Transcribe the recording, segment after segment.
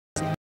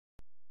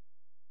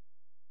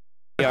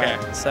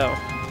Okay. So,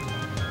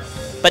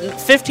 but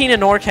 15 in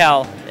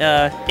NorCal,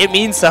 it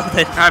means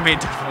something. I mean,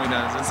 it definitely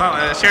does. It's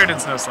not.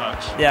 Sheridan's no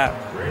slouch. Yeah.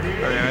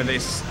 Okay, are they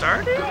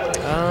starting?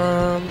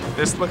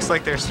 This looks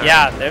like they're starting.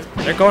 Yeah,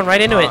 they're going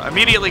right into it.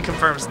 Immediately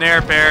confirms Nair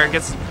up air,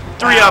 gets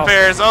 3 up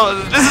airs. Oh,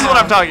 this is what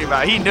I'm talking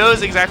about. He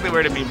knows exactly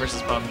where to be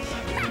versus Puff.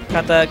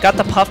 Got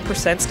the Puff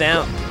percents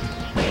down.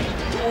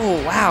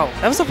 Oh wow,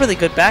 that was a really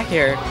good back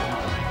air.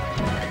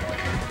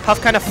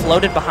 Puff kind of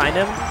floated behind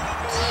him.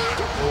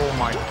 Oh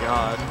my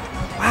god.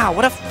 Wow,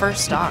 what a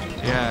first stock.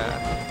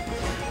 Yeah.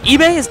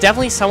 eBay is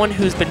definitely someone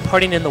who's been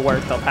putting in the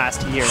work the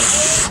past year.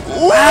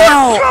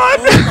 Wow!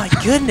 Oh my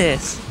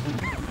goodness!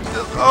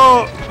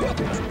 Oh,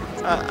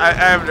 I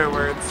have no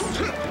words.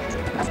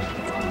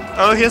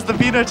 Oh, he has the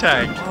Vino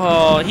tag.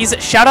 Oh,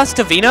 shoutouts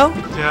to Vino.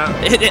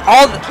 Yeah.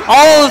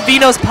 All of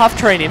Vino's Puff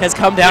training has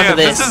come down to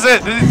this. This is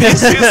it.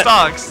 These 2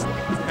 stocks,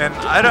 and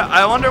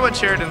I wonder what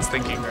Sheridan's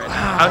thinking right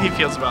now. How he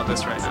feels about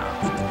this right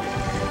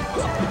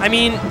now. I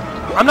mean,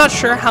 I'm not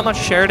sure how much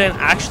Sheridan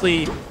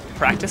actually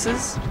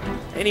practices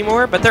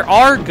anymore, but there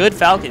are good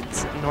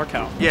Falcons in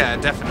NorCal. Yeah,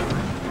 definitely.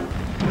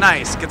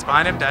 Nice. Gets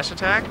behind him, dash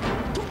attack.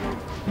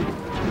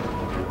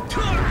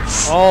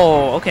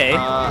 Oh, okay.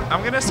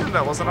 I'm going to assume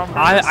that wasn't on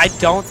purpose. I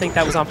don't think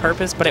that was on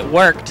purpose, but it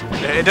worked.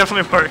 Yeah, it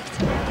definitely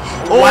worked.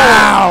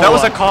 Wow. That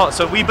was a call.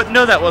 So we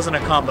know that wasn't a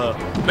combo.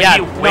 But yeah,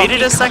 he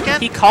waited a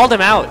second. He called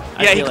him out.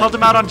 Yeah, he called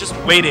him out on just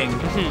waiting.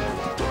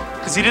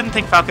 Because he didn't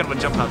think Falcon would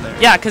jump out there.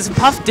 Yeah, because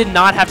Puff did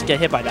not have to get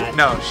hit by that.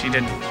 No, she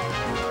didn't.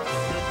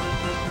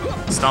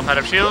 Stomp out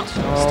of shield.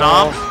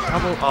 Stomp.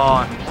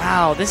 Oh.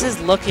 Wow, this is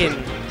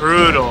looking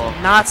brutal.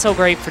 Not so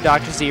great for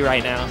Dr.Z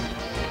right now.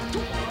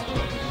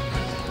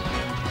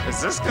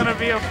 Is this gonna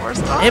be a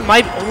 4-stomp? It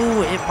might.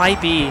 Ooh, it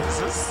might be.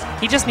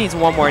 He just needs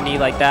one more knee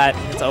like that.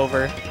 It's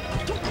over.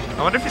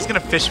 I wonder if he's gonna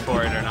fish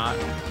for it or not.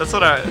 That's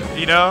what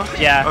you know?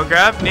 Yeah. Oh,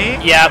 grab knee?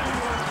 Yep.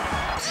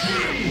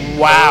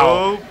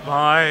 Wow. Oh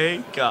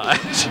my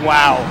gosh.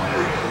 Wow.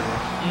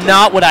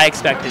 Not what I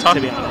expected, to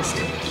be honest.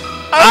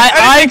 I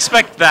didn't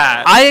expect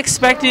that. I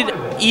expected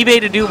eBay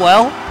to do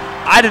well.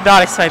 I did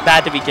not expect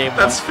that to be game 1.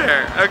 That's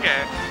fair.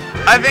 Okay.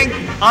 I think,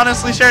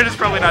 honestly, Sheridan's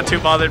probably not too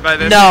bothered by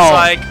this. No. He's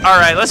like, all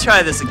right, let's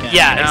try this again.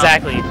 Yeah, you know?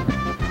 exactly.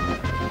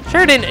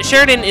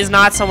 Sheridan is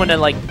not someone to,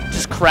 like,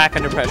 just crack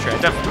under pressure.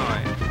 Definitely.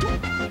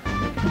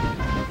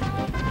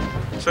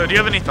 So, do you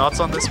have any thoughts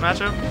on this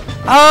matchup?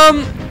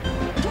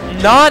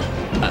 Not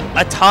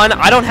a ton.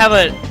 I don't have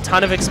a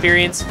ton of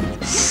experience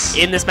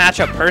in this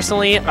matchup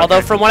personally,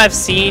 although from what I've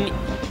seen,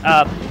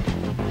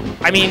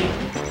 I mean,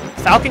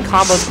 Falcon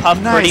combos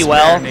Puff pretty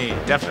well.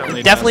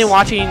 Definitely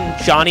watching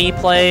Johnny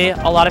play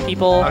a lot of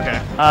people.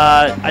 Okay.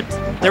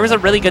 There was a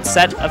really good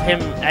set of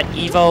him at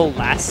EVO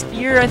last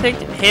year, I think.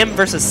 Him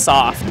versus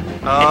Soft. And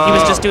he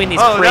was just doing these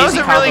crazy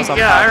combos on Puff.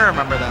 Yeah, I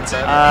remember that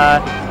set.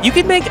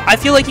 I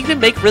feel like you can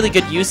make really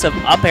good use of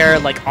up air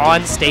like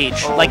on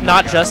stage. Like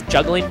not just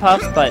juggling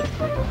Puff, but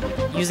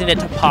using it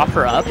to pop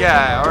her up.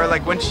 Yeah, or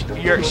like when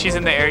she's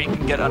in the air, you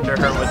can get under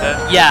her with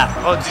it. Yeah.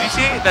 Oh, did you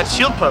see that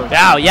shield poke?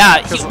 Wow,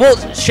 yeah. Well,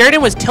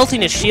 Sheridan was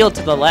tilting his shield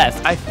to the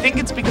left. I think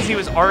it's because he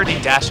was already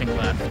dashing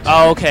left.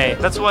 Oh, okay.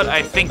 That's what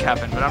I think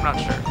happened, but I'm not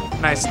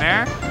sure. Nice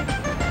Nair.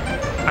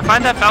 I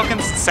find that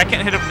Falcon's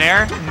second hit of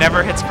Nair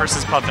never hits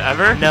versus Puff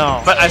ever.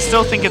 No. But I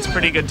still think it's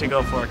pretty good to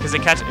go for because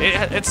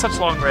it's such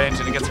long range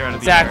and it gets her out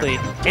of the air.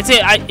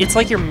 Exactly. It's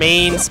like your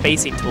main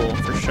spacing tool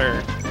for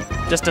sure.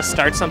 Just to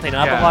start something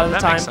up a lot of the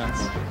time. That makes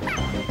sense.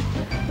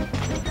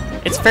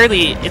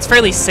 It's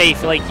fairly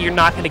safe. Like you're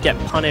not going to get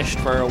punished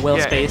for a will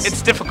space.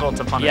 It's difficult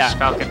to punish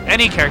Falcon.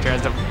 Any character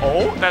has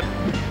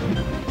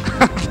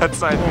that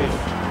side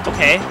B.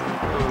 Okay.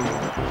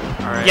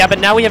 Right. Yeah, but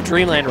now we have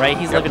Dreamland, right?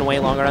 He's living way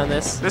longer on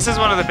this. This is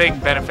one of the big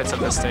benefits of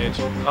this stage.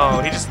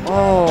 Oh, he just...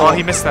 Oh,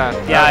 he missed that.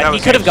 Yeah, he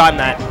could have gotten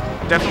that.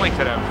 Definitely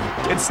could have.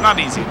 It's not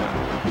easy, though.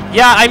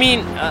 Yeah, I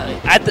mean,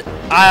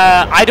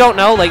 I don't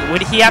know. Like,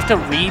 would he have to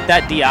read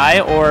that DI,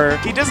 or...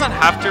 He doesn't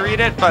have to read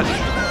it, but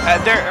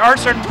there are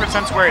certain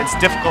percents where it's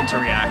difficult to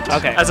react.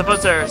 Okay. As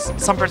opposed to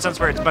some percents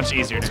where it's much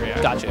easier to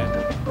react. Gotcha.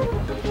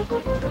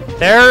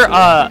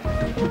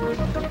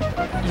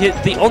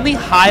 The only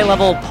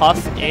high-level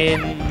Puff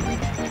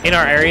in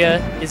our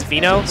area is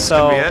Vino,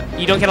 so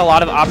you don't get a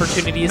lot of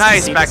opportunities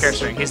to see back air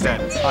string. He's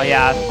dead. Oh,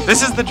 yeah.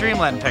 This is the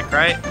Dreamland pick,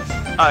 right?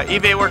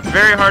 eBay worked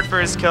very hard for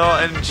his kill,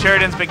 and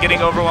Sheridan's been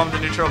getting overwhelmed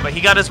in neutral, but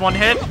he got his one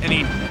hit, and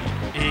he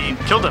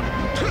killed him.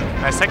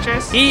 Nice tech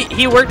chase.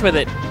 He worked with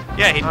it.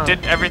 Yeah, he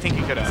did everything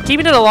he could have.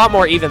 Keeping it a lot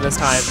more even this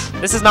time.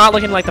 This is not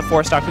looking like the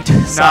 4-stock we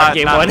saw in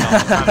game 1. Not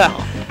at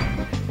all.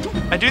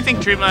 I do think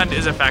Dreamland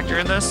is a factor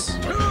in this.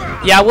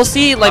 Yeah, we'll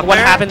see like what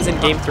happens in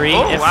game 3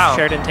 if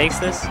Sheridan takes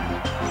this.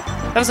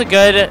 That was a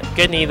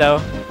good knee, though.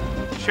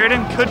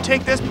 Sheridan could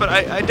take this, but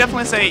I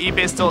definitely say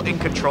eBay is still in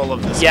control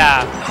of this.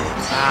 Yeah.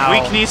 Wow.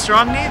 Weak knee,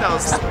 strong knee? That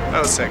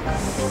was sick.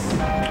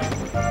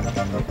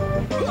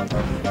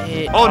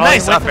 Oh,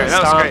 nice up air.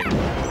 That was great.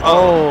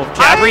 Oh,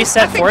 jab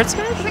reset forward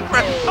smash?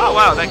 Oh,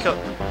 wow, that killed.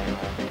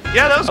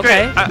 Yeah, that was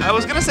great. I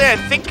was going to say, I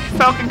think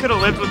Falcon could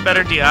have lived with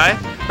better DI,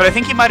 but I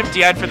think he might have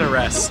DI'd for the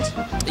rest.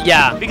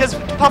 Yeah. Because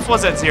Puff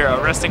was at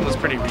 0. Resting was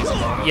pretty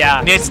reasonable.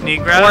 Yeah. Nice knee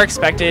grab. More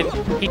expected.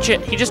 He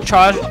just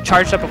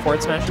charged up a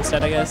forward smash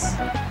instead, I guess.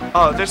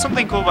 Oh, there's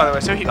something cool, by the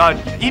way. So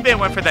eBay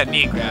went for that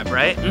knee grab,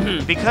 right?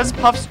 Because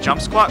Puff's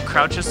jump squat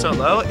crouches so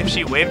low, if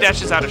she wave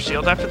dashes out of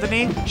shield after the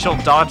knee, she'll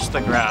dodge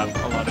the grab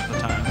a lot of the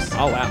times.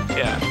 Oh, wow.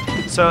 Yeah.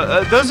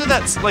 So those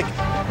are like,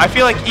 I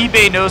feel like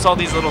eBay knows all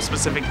these little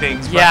specific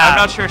things, but yeah. I'm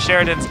not sure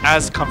Sheridan's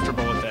as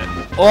comfortable with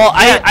it. Well,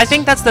 I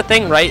think that's the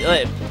thing,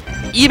 right?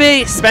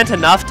 eBay spent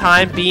enough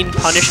time being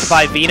punished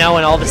by Vino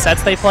and all the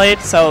sets they played,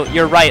 so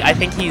you're right. I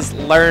think he's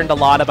learned a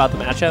lot about the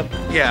matchup.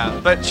 Yeah,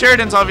 but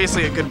Sheridan's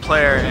obviously a good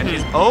player, and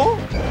he's... Oh?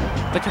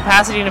 The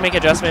capacity to make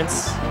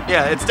adjustments.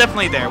 Yeah, it's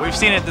definitely there. We've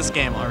seen it this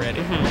game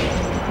already.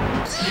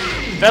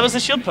 That was a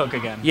shield poke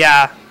again.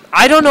 Yeah.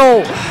 I don't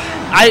know.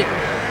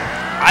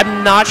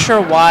 I'm not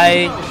sure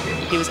why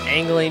he was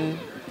angling...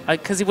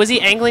 Because was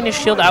he angling his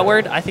shield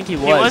outward? I think he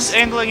was. He was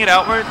angling it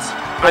outwards.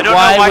 But I don't know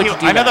why would you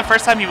do I know that? the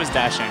first time he was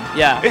dashing.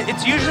 Yeah.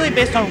 It's usually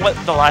based on what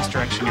the last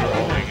direction you're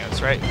rolling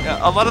is, right?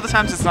 A lot of the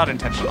times it's not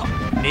intentional.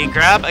 Knee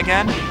grab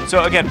again.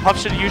 So again,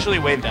 Puff should usually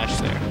wave dash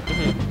there.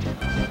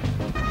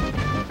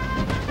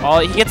 Oh,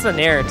 he gets the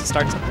nair to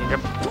start something.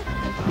 Yep.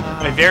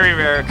 A very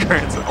rare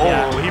occurrence. Oh,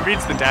 yeah. He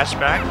reads the dash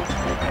back.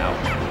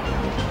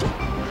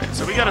 Right,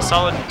 so we got a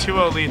solid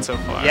 2-0 lead so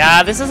far.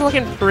 Yeah, this is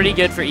looking pretty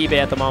good for eBay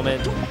at the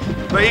moment.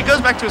 But he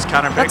goes back to his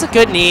counter pick. That's a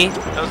good knee.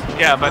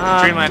 Yeah, but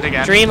Dreamland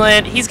again.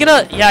 Dreamland. He's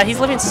gonna, he's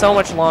living so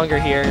much longer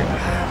here.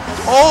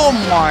 Oh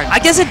my. I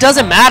guess it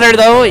doesn't matter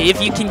though if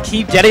you can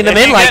keep getting them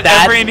in like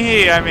that. Every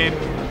knee, I mean,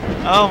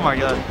 oh my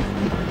god.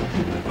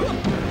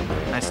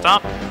 Nice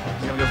stop.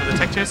 He's gonna go for the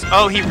tech chase.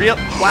 Oh,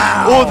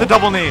 wow. Oh, the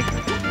double knee.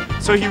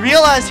 So he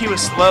realized he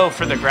was slow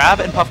for the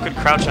grab and Puff could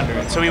crouch under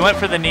it. So he went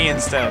for the knee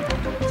instead.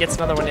 Gets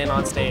another one in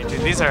on stage.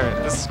 Dude, this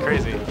is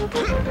crazy.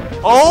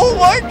 Oh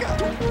my god.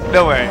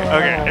 No way.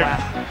 Okay. Oh, wow.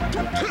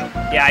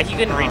 Yeah, he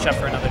couldn't reach up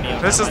for another knee.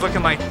 This is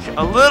looking like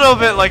a little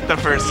bit like the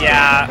first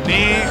Yeah. game.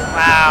 Knee.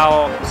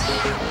 Wow.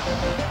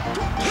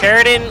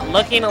 Sheridan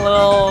looking a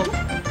little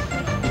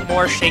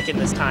more shaken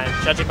this time,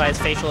 judging by his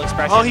facial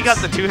expression. Oh, he got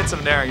the 2 hits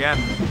of nair again.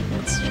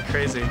 That's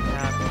crazy.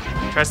 Yeah.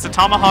 Tries to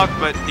tomahawk,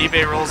 but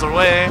eBay rolls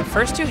away.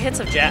 First 2 hits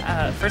of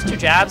first 2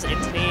 jabs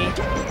into knee.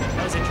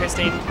 That was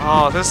interesting.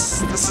 Oh,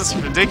 this is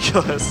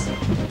ridiculous.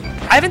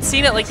 I haven't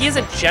seen it. Like, he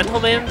isn't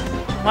gentleman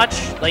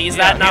much. Like, is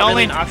that not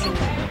really an option?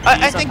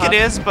 I think it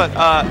is, but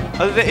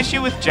the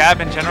issue with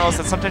jab in general is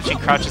that sometimes she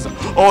crouches.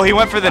 Oh, he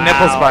went for the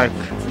nipple spike.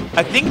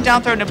 I think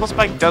down throw nipple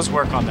spike does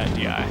work on that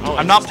DI. Oh,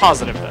 I'm not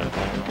positive though.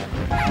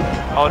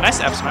 Oh, nice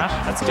F smash.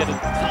 That's good.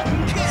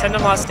 Send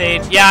him off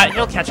stage. Yeah,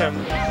 he'll catch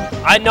him.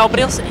 I know, but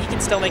he can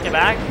still make it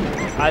back.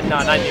 I'm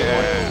not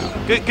anymore.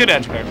 Good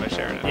edge guard by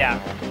Sheridan. Yeah.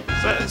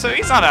 So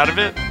he's not out of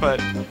it, but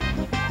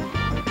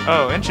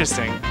oh,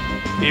 interesting.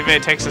 eBay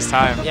takes his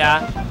time.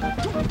 Yeah.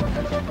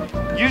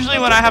 Usually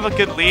when I have a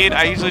good lead,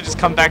 I usually just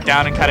come back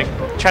down and kind of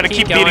try to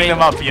keep beating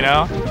them up, you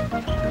know?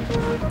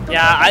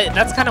 Yeah,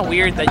 that's kind of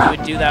weird that you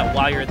would do that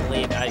while you're in the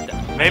lead.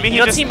 Maybe you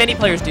don't see many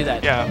players do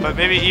that. Yeah, but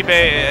maybe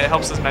eBay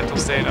helps his mental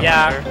state. I'm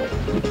not sure.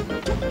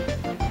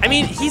 I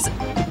mean,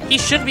 he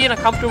should be in a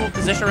comfortable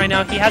position right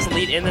now. He has a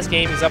lead in this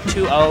game. He's up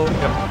 2-0. Yep.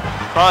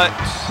 But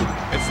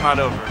it's not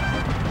over.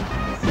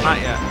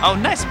 Not yet. Oh,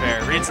 nice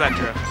bear. Reads that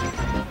drift.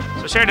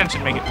 So Sheridan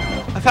should make it.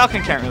 A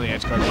Falcon can't really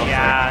edge guard.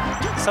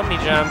 Yeah, so many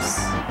jumps.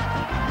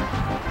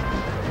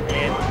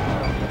 And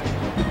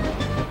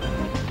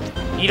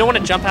you don't want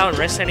to jump out and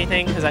risk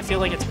anything because I feel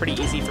like it's pretty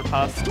easy for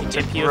Puff to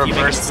tip you if you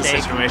make a mistake.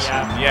 The situation.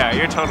 Yeah,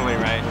 you're totally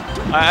right.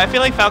 I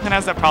feel like Falcon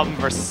has that problem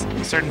versus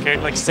certain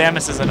characters. Like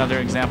Samus is another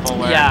example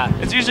where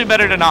it's usually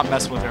better to not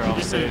mess with her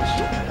off stage.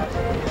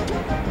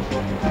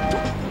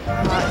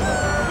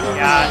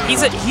 Yeah,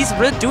 he's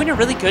doing a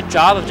really good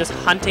job of just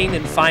hunting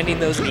and finding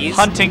those knees.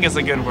 Hunting is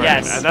a good word.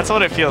 Yes. That's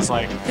what it feels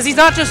like. Because he's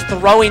not just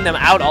throwing them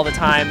out all the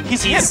time.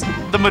 He's hit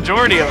the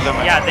majority of them.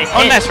 Yeah, they hit.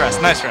 Oh, nice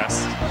rest, nice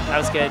rest. That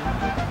was good.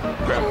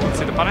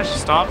 See the punish?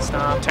 Stop.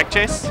 Stop. Tech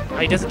chase? Oh,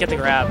 he doesn't get the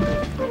grab.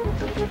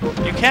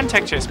 You can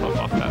tech chase Puff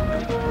off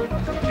that.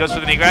 He goes for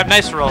the knee grab.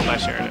 Nice roll by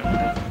Sheridan.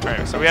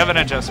 Alright, so we have an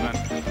adjustment.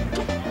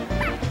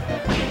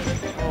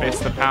 Baits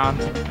the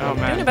pound. Oh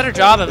man. Doing a better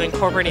job of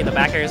incorporating the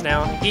back airs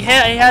now. He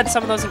had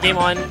some of those in game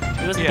 1.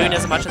 He wasn't doing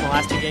as much in the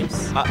last 2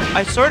 games.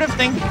 I sort of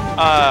think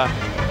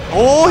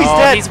oh, he's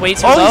dead. He's way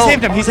too low. He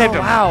saved him. He saved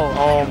him. Wow.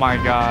 Oh my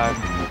god.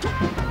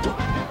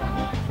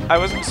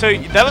 So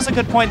that was a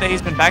good point that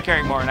he's been back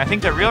airing more, and I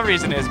think the real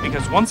reason is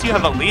because once you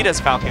have a lead as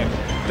Falcon,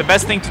 the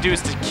best thing to do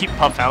is to keep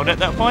Puff out at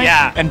that point.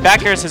 Yeah. And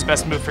back air is his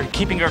best move for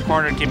keeping her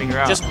cornered and keeping her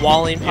out. Just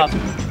walling Puff.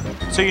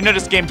 So you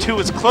notice game 2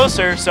 was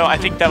closer, so I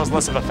think that was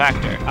less of a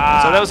factor.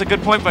 So that was a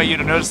good point by you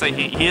to notice that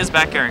he is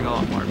back airing a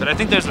lot more, but I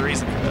think there's a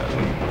reason for that.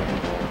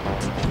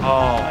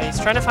 Oh.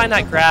 He's trying to find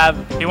that grab.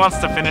 He wants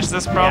to finish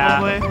this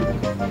probably.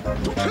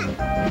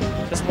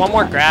 Yeah. Just one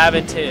more grab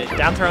into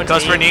down throw.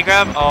 Goes for knee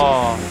grab.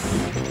 Oh.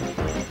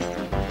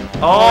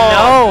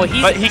 Oh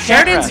no! But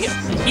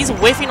He's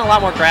whiffing a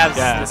lot more grabs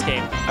in this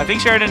game. I think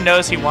Sheridan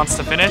knows he wants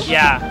to finish.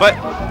 Yeah. But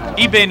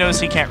eBay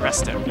knows he can't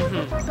rest him.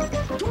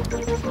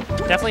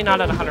 Definitely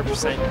not at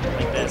 100%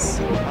 like this.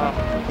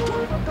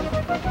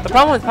 The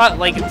problem with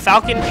like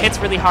Falcon hits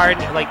really hard,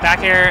 like back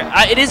air.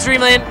 It is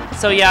Dreamland,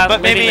 so yeah.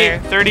 But maybe there.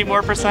 30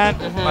 more percent.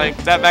 Like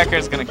that back air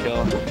is gonna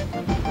kill.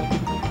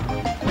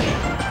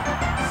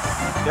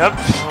 Yep.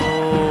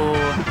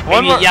 Oh,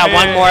 one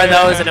more of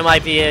those, and it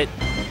might be it.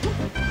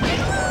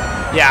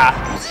 Yeah,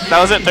 that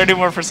was it. 30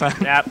 more percent.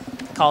 Yep,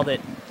 called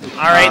it.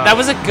 All right, that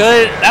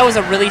was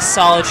a really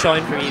solid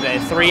showing for eBay.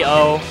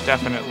 3-0.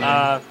 Definitely.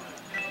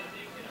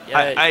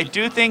 I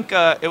do think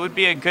it would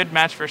be a good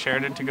match for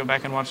Sheridan to go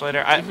back and watch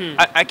later.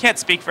 I can't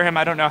speak for him.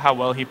 I don't know how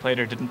well he played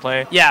or didn't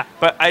play. Yeah.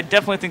 But I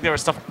definitely think there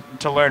was stuff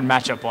to learn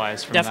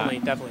matchup-wise from that.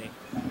 Definitely.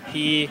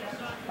 He,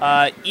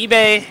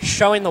 eBay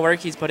showing the work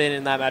he's put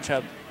in that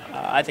matchup.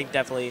 I think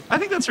definitely. I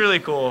think that's really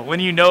cool when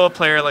you know a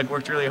player like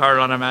worked really hard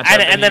on a matchup,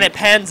 and then it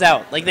pans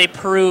out. Like they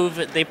prove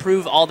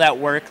all that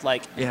work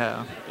like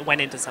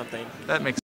went into something. That makes